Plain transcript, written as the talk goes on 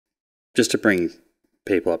just to bring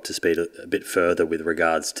people up to speed a bit further with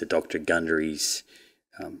regards to Dr. Gundry's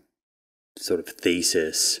sort of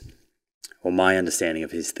thesis, or my understanding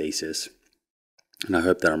of his thesis, and I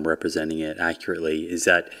hope that I'm representing it accurately, is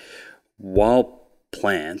that while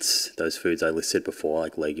plants, those foods I listed before,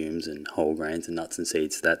 like legumes and whole grains and nuts and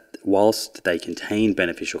seeds, that whilst they contain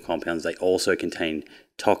beneficial compounds, they also contain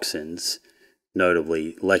toxins,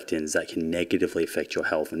 notably lectins, that can negatively affect your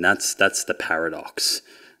health. And that's the paradox,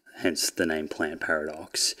 hence the name plant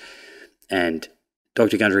paradox. And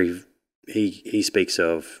Dr. Gundry, he speaks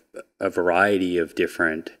of a variety of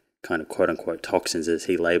different kind of quote-unquote toxins, as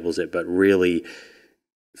he labels it, but really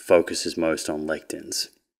focuses most on lectins.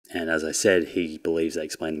 And as I said, he believes they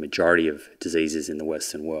explain the majority of diseases in the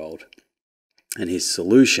Western world. And his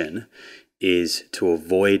solution is to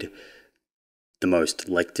avoid the most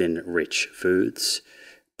lectin-rich foods,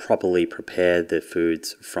 properly prepare the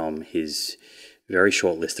foods from his very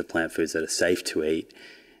short list of plant foods that are safe to eat,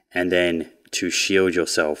 and then to shield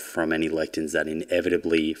yourself from any lectins that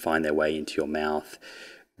inevitably find their way into your mouth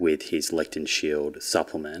with his lectin shield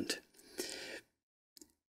supplement.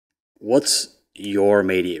 What's your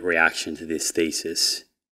immediate reaction to this thesis?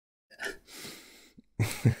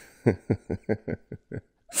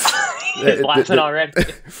 He's laughing already.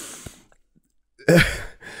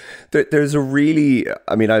 There's a really,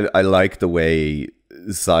 I mean, I like the way,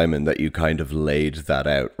 Simon, that you kind of laid that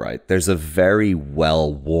out, right? There's a very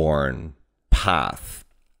well-worn path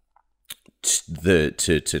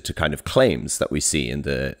to kind of claims that we see in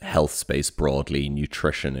the health space broadly,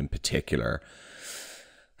 nutrition in particular.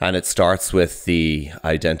 And it starts with the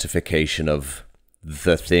identification of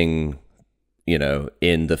the thing, you know,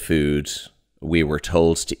 in the food we were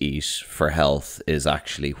told to eat for health is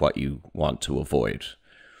actually what you want to avoid.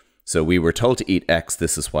 So we were told to eat X,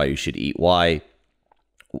 this is why you should eat Y.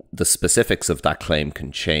 The specifics of that claim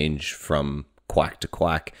can change from quack to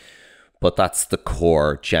quack, but that's the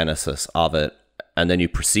core genesis of it. And then you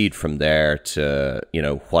proceed from there to, you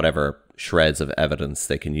know, whatever shreds of evidence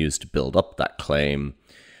they can use to build up that claim.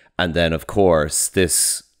 And then, of course,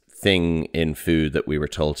 this thing in food that we were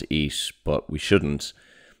told to eat, but we shouldn't,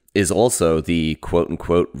 is also the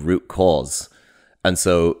quote-unquote root cause. And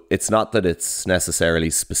so it's not that it's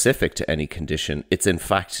necessarily specific to any condition. It's, in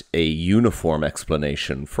fact, a uniform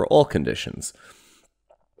explanation for all conditions.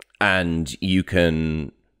 And you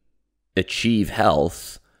can achieve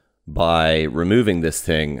health by removing this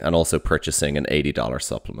thing and also purchasing an $80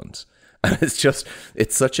 supplement. And it's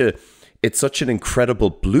such an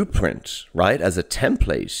incredible blueprint, right? As a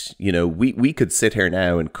template, you know, we could sit here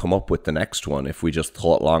now and come up with the next one if we just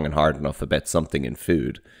thought long and hard enough about something in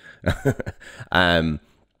food. And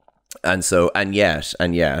yet,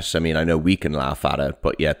 I mean, I know we can laugh at it,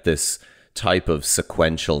 but yet this type of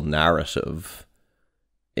sequential narrative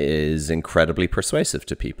is incredibly persuasive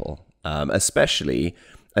to people, especially.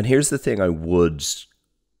 And here's the thing: I would,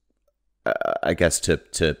 I guess,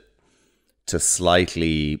 to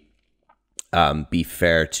slightly be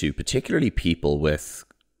fair to particularly people with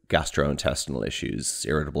gastrointestinal issues,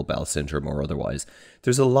 irritable bowel syndrome or otherwise,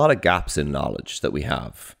 there's a lot of gaps in knowledge that we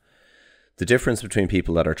have. The difference between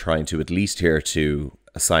people that are trying to at least adhere to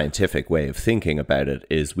a scientific way of thinking about it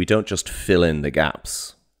is we don't just fill in the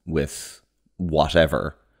gaps with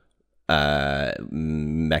whatever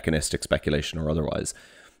mechanistic speculation or otherwise.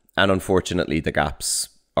 And unfortunately, the gaps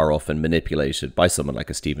are often manipulated by someone like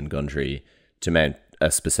a Stephen Gundry to mount a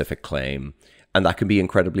specific claim. And that can be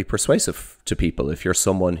incredibly persuasive to people. If you're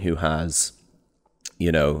someone who has,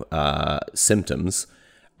 you know, symptoms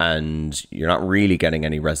and you're not really getting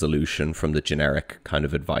any resolution from the generic kind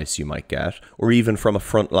of advice you might get, or even from a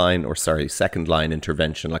second line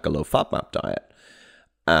intervention like a low FODMAP diet.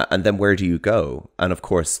 And then where do you go? And of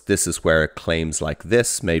course, this is where claims like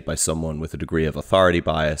this made by someone with a degree of authority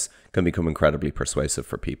bias can become incredibly persuasive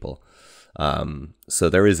for people. So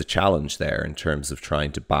there is a challenge there in terms of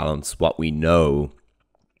trying to balance what we know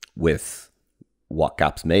with what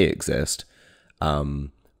gaps may exist.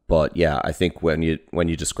 But yeah, I think when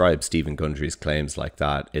you describe Stephen Gundry's claims like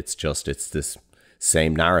that, it's this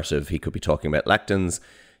same narrative. He could be talking about lectins.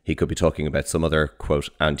 He could be talking about some other, quote,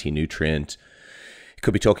 anti-nutrient. He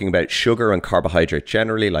could be talking about sugar and carbohydrate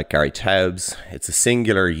generally, like Gary Taubes. It's a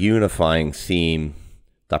singular unifying theme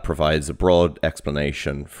that provides a broad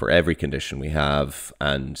explanation for every condition we have,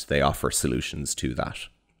 and they offer solutions to that.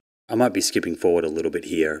 I might be skipping forward a little bit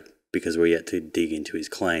here because we're yet to dig into his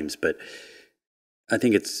claims, but I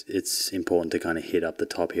think it's important to kind of hit up the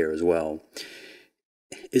top here as well.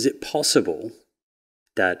 Is it possible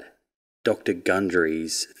that Dr.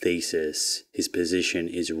 Gundry's thesis, his position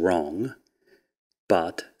is wrong,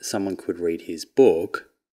 but someone could read his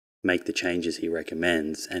book make the changes he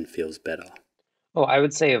recommends and feels better? Oh, I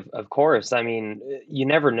would say of course. I mean, you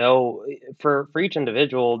never know. For each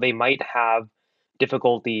individual, they might have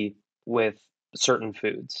difficulty with certain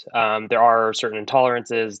foods. There are certain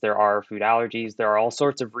intolerances, there are food allergies, there are all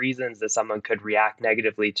sorts of reasons that someone could react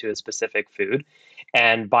negatively to a specific food.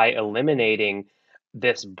 And by eliminating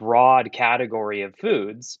this broad category of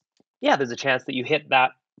foods, yeah, there's a chance that you hit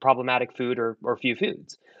that problematic food or few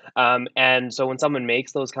foods. And so when someone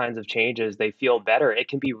makes those kinds of changes, they feel better. It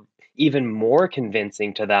can be even more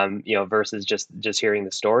convincing to them, versus just hearing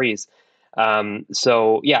the stories.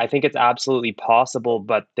 So yeah, I think it's absolutely possible,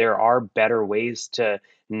 but there are better ways to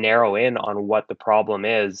narrow in on what the problem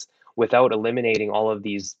is without eliminating all of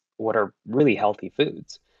these what are really healthy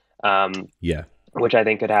foods. Yeah. Which I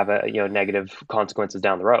think could have negative consequences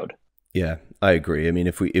down the road. Yeah, I agree. I mean,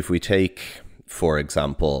 if we take, for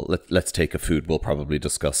example, let's take a food we'll probably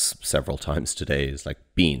discuss several times today, is like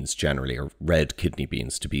beans generally, or red kidney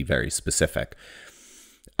beans to be very specific.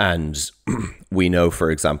 And we know,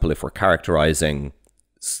 for example, if we're characterizing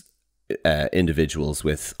individuals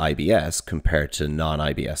with IBS compared to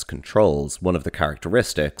non-IBS controls, one of the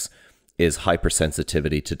characteristics is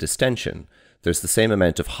hypersensitivity to distension. There's the same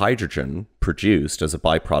amount of hydrogen produced as a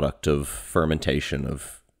byproduct of fermentation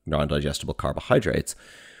of non-digestible carbohydrates,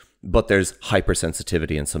 but there's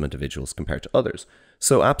hypersensitivity in some individuals compared to others.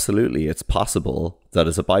 So absolutely, it's possible that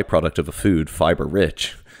as a byproduct of a food,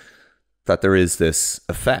 fiber-rich, that there is this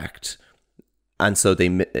effect. And so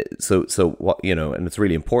what, and it's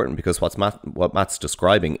really important, because what Matt's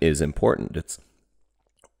describing is important. It's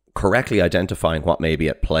correctly identifying what may be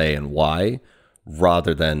at play and why,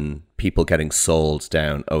 rather than people getting sold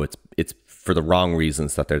down, it's for the wrong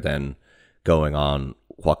reasons that they're then going on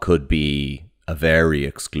what could be a very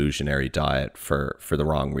exclusionary diet for the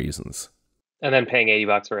wrong reasons. And then paying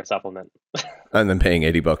 $80 for a supplement. And then paying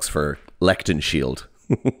 $80 for Lectin Shield.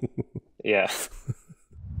 Yeah.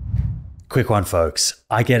 Quick one, folks.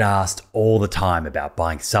 I get asked all the time about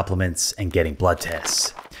buying supplements and getting blood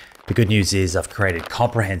tests. The good news is I've created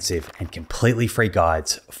comprehensive and completely free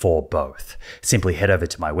guides for both. Simply head over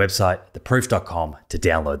to my website, theproof.com, to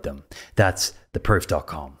download them. That's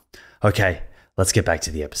theproof.com. Okay, let's get back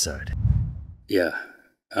to the episode. Yeah.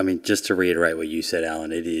 I mean, just to reiterate what you said,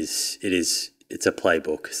 Alan, it's a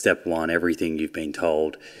playbook. Step one, everything you've been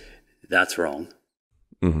told, that's wrong.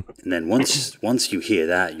 Mm-hmm. And then once you hear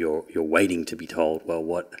that, you're waiting to be told, well,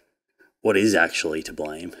 what is actually to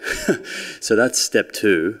blame? So that's step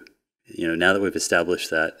two. Now that we've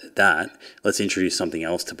established that, let's introduce something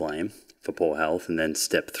else to blame for poor health. And then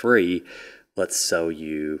step three, let's sell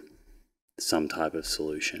you some type of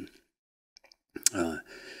solution.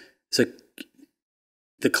 So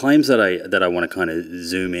the claims that I want to kind of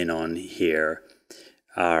zoom in on here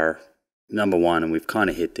are, number one, and we've kind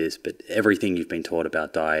of hit this, but everything you've been taught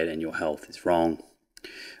about diet and your health is wrong.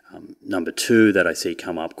 Number two that I see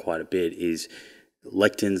come up quite a bit is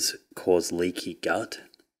lectins cause leaky gut.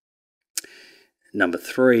 Number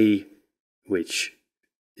three, which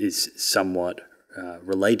is somewhat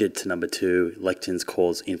related to number two, lectins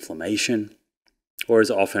cause inflammation, or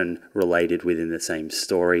is often related within the same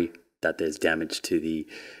story, that there's damage to the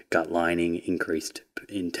gut lining, increased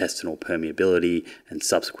intestinal permeability, and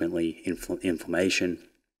subsequently inflammation.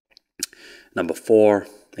 Number four,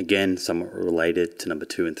 again, somewhat related to number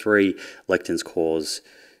two and three, lectins cause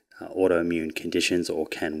autoimmune conditions or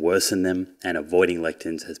can worsen them, and avoiding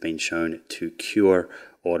lectins has been shown to cure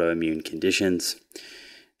autoimmune conditions.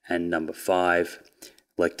 And number five,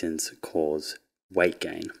 lectins cause weight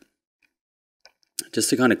gain. Just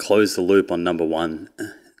to kind of close the loop on number one,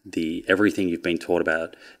 everything you've been taught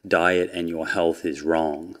about diet and your health is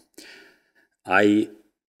wrong. I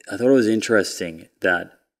thought it was interesting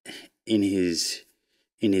that in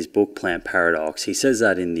his book Plant Paradox, he says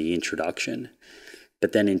that in the introduction,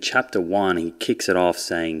 but then in chapter 1 he kicks it off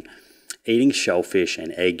saying eating shellfish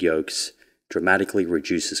and egg yolks dramatically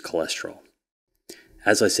reduces cholesterol.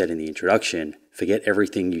 As I said in the introduction, forget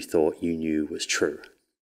everything you thought you knew was true.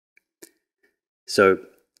 So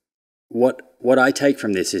what I take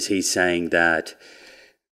from this is he's saying that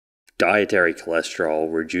dietary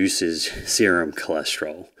cholesterol reduces serum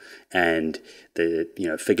cholesterol, and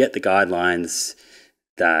forget the guidelines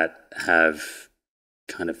that have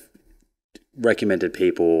kind of recommended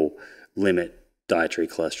people limit dietary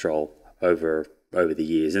cholesterol over the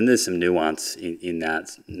years. And there's some nuance in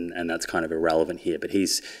that, and that's kind of irrelevant here. But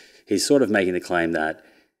he's sort of making the claim that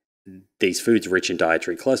these foods rich in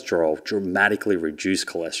dietary cholesterol dramatically reduce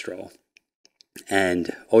cholesterol.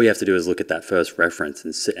 And all you have to do is look at that first reference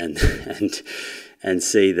and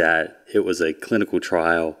see that it was a clinical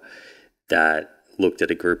trial that looked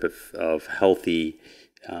at a group of healthy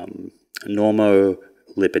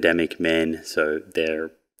normolipidemic men, so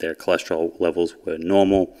their cholesterol levels were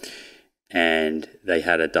normal, and they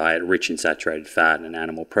had a diet rich in saturated fat and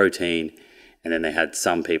animal protein, and then they had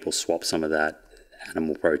some people swap some of that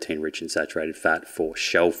animal protein rich in saturated fat for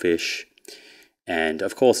shellfish, and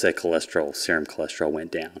of course their serum cholesterol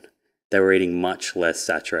went down. They were eating much less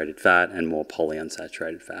saturated fat and more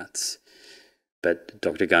polyunsaturated fats. But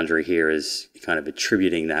Dr. Gundry here is kind of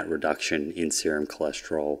attributing that reduction in serum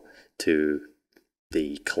cholesterol to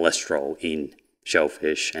the cholesterol in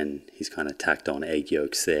shellfish, and he's kind of tacked on egg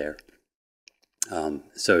yolks there.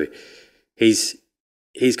 So he's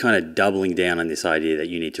kind of doubling down on this idea that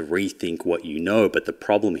you need to rethink what you know, but the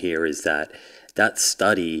problem here is that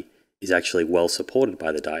study is actually well supported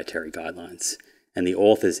by the dietary guidelines. And the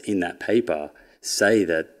authors in that paper say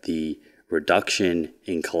that the reduction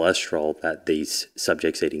in cholesterol that these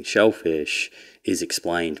subjects eating shellfish is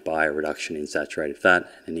explained by a reduction in saturated fat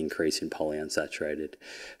and an increase in polyunsaturated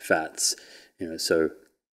fats. So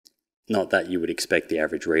not that you would expect the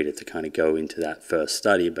average reader to kind of go into that first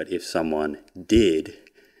study, but if someone did,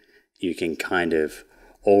 you can kind of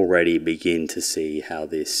already begin to see how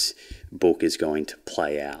this book is going to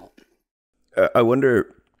play out. I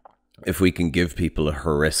wonder if we can give people a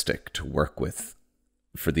heuristic to work with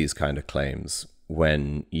for these kind of claims.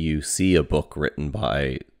 When you see a book written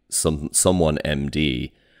by someone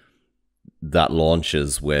MD that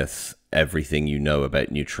launches with everything you know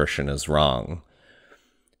about nutrition is wrong,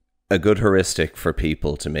 a good heuristic for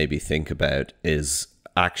people to maybe think about is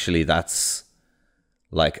actually that's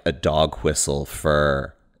like a dog whistle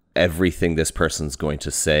for everything this person's going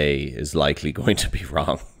to say is likely going to be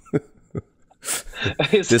wrong.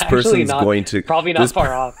 This person's probably not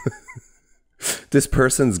far off. This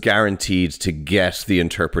person's guaranteed to get the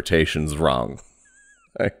interpretations wrong.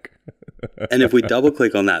 And if we double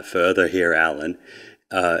click on that further here, Alan,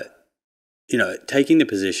 taking the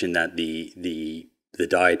position that the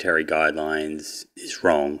dietary guidelines is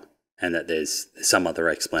wrong and that there's some other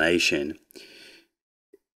explanation,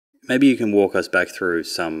 maybe you can walk us back through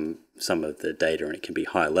some of the data, and it can be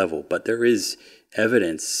high level, but there is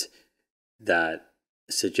evidence that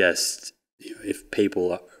suggests if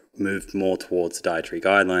people moved more towards dietary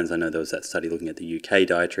guidelines, I know there was that study looking at the UK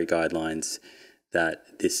dietary guidelines, that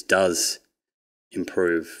this does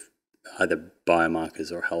improve either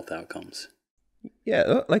biomarkers or health outcomes.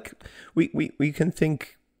 Yeah, like we can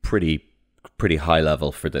think pretty high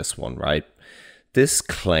level for this one, right? This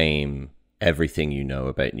claim, everything you know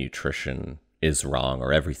about nutrition is wrong,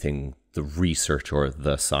 or everything the research or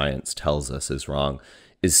the science tells us is wrong,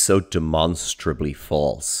 is so demonstrably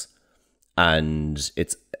false. And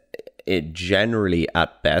it generally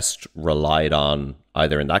at best relied on,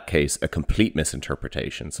 either in that case, a complete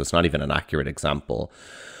misinterpretation, so it's not even an accurate example,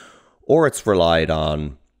 or it's relied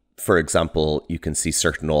on, for example, you can see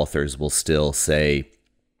certain authors will still say,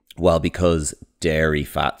 well, because dairy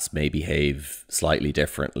fats may behave slightly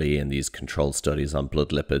differently in these controlled studies on blood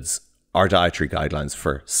lipids, our dietary guidelines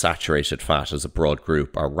for saturated fat as a broad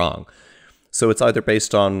group are wrong. So it's either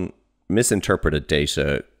based on misinterpreted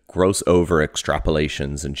data, gross over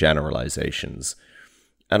extrapolations and generalizations.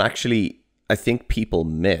 And actually, I think people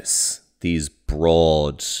miss these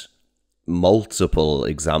broad, multiple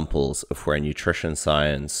examples of where nutrition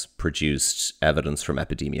science produced evidence from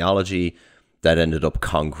epidemiology that ended up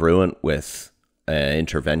congruent with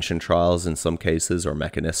intervention trials in some cases, or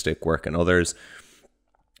mechanistic work in others.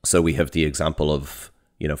 So we have the example of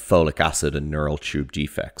folic acid and neural tube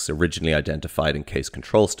defects, originally identified in case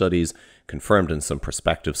control studies, confirmed in some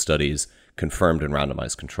prospective studies, confirmed in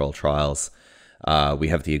randomized control trials. We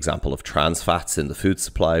have the example of trans fats in the food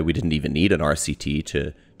supply. We didn't even need an RCT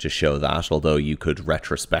to show that, although you could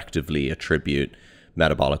retrospectively attribute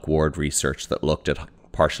metabolic ward research that looked at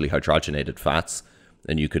partially hydrogenated fats,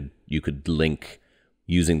 and you could link,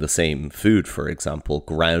 using the same food, for example,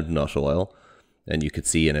 ground nut oil, and you could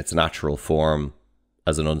see in its natural form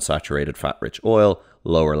as an unsaturated fat-rich oil,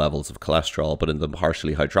 lower levels of cholesterol, but in the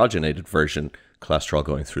partially hydrogenated version, cholesterol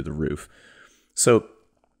going through the roof. So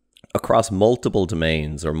across multiple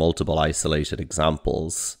domains or multiple isolated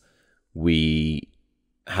examples, we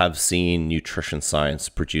have seen nutrition science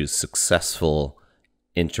produce successful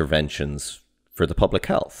interventions for the public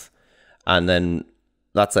health. And then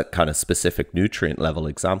that's at kind of specific nutrient level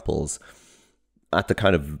examples. At the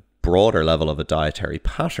kind of broader level of a dietary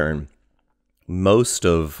pattern, most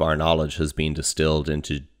of our knowledge has been distilled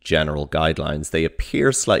into general guidelines. They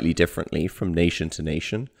appear slightly differently from nation to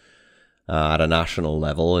nation at a national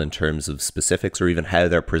level in terms of specifics, or even how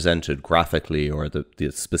they're presented graphically, or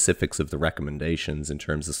the specifics of the recommendations in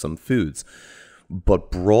terms of some foods.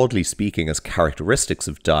 But broadly speaking, as characteristics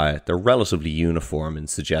of diet, they're relatively uniform in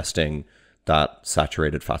suggesting that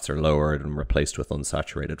saturated fats are lowered and replaced with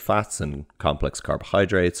unsaturated fats, and complex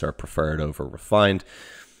carbohydrates are preferred over refined.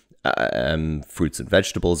 Fruits and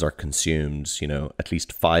vegetables are consumed, at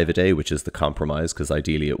least 5 a day, which is the compromise, because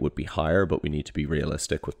ideally it would be higher, but we need to be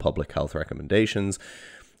realistic with public health recommendations.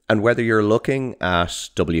 And whether you're looking at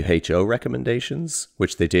WHO recommendations,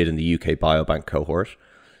 which they did in the UK Biobank cohort,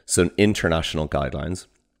 so international guidelines,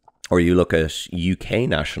 or you look at UK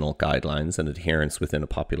national guidelines and adherence within a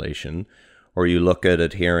population, or you look at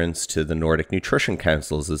adherence to the Nordic Nutrition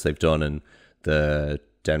Councils, as they've done in the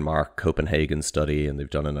Denmark Copenhagen study, and they've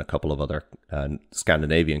done in a couple of other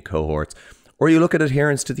Scandinavian cohorts, or you look at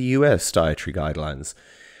adherence to the US dietary guidelines.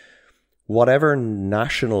 Whatever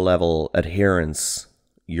national level adherence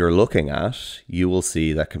you're looking at, you will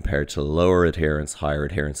see that compared to lower adherence, higher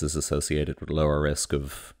adherence is associated with lower risk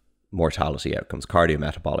of mortality outcomes,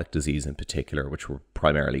 cardiometabolic disease in particular, which we're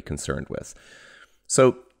primarily concerned with.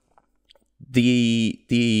 So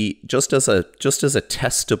the just as a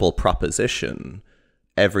testable proposition,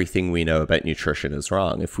 everything we know about nutrition is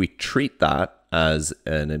wrong. If we treat that as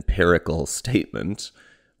an empirical statement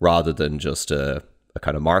rather than just a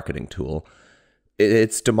kind of marketing tool,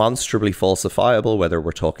 it's demonstrably falsifiable, whether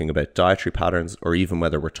we're talking about dietary patterns or even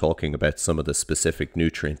whether we're talking about some of the specific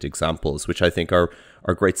nutrient examples, which I think are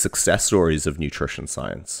great success stories of nutrition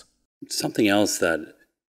science. Something else that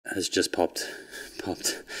has just popped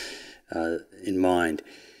in mind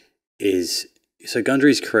is, so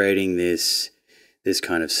Gundry's creating this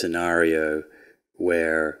kind of scenario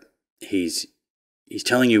where he's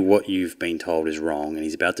telling you what you've been told is wrong, and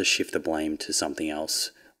he's about to shift the blame to something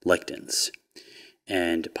else, lectins.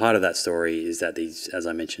 And part of that story is that these, as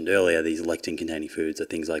I mentioned earlier, these lectin-containing foods are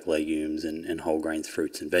things like legumes and whole grains,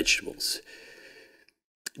 fruits and vegetables.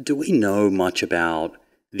 Do we know much about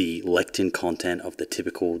the lectin content of the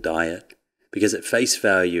typical diet? Because at face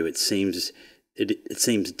value, it seems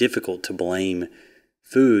difficult to blame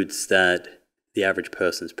foods that the average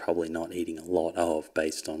person's probably not eating a lot of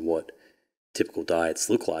based on what typical diets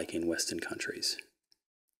look like in Western countries.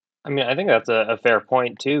 I mean, I think that's a fair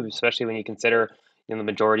point too, especially when you consider the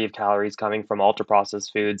majority of calories coming from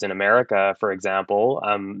ultra-processed foods in America, for example.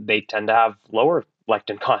 They tend to have lower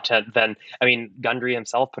lectin content than, Gundry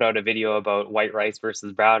himself put out a video about white rice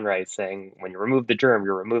versus brown rice, saying when you remove the germ,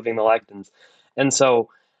 you're removing the lectins. And so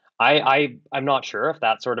I'm not sure if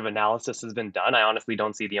that sort of analysis has been done. I honestly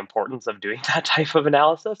don't see the importance of doing that type of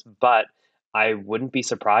analysis, but I wouldn't be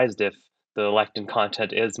surprised if the lectin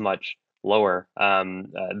content is much lower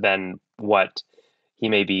than what he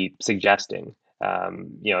may be suggesting,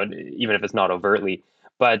 even if it's not overtly.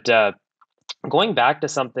 But going back to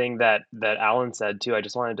something that Alan said too, I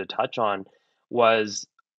just wanted to touch on was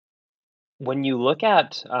when you look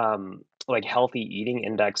at like healthy eating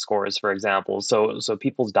index scores, for example. So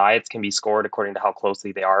people's diets can be scored according to how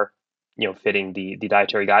closely they are, fitting the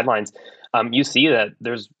dietary guidelines. You see that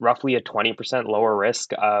there's roughly a 20% lower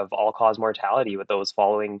risk of all-cause mortality with those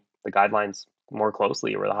following the guidelines more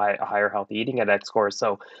closely, or a higher healthy eating index score.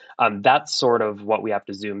 So that's sort of what we have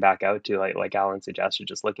to zoom back out to, like Alan suggested,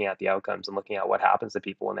 just looking at the outcomes and looking at what happens to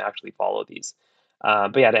people when they actually follow these.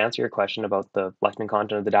 But yeah, to answer your question about the lectin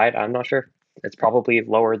content of the diet, I'm not sure. It's probably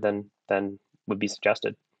lower than would be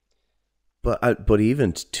suggested. But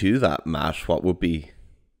even to that, Matt, what would be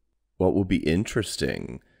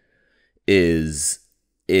interesting is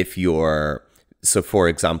if you're, so for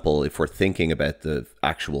example, if we're thinking about the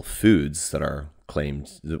actual foods that are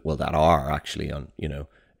claimed, well, that are actually on,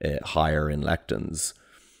 higher in lectins,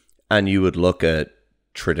 and you would look at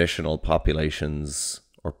traditional populations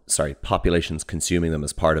consuming them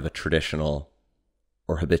as part of a traditional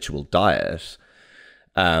or habitual diet,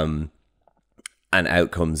 and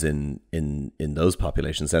outcomes in those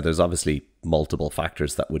populations. Now, there's obviously multiple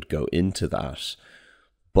factors that would go into that,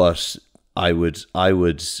 but I would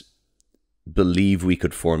believe we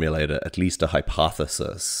could formulate at least a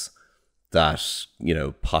hypothesis that,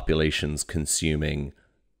 populations consuming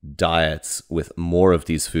diets with more of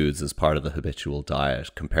these foods as part of the habitual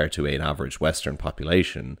diet compared to an average Western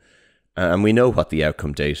population, and we know what the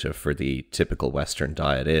outcome data for the typical Western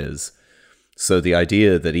diet is. So the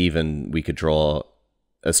idea that even we could draw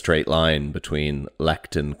a straight line between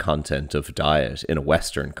lectin content of diet in a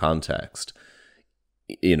Western context,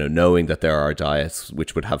 knowing that there are diets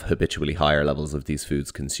which would have habitually higher levels of these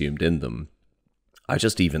foods consumed in them, I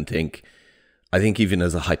think even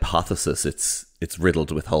as a hypothesis, it's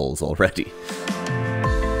riddled with holes already.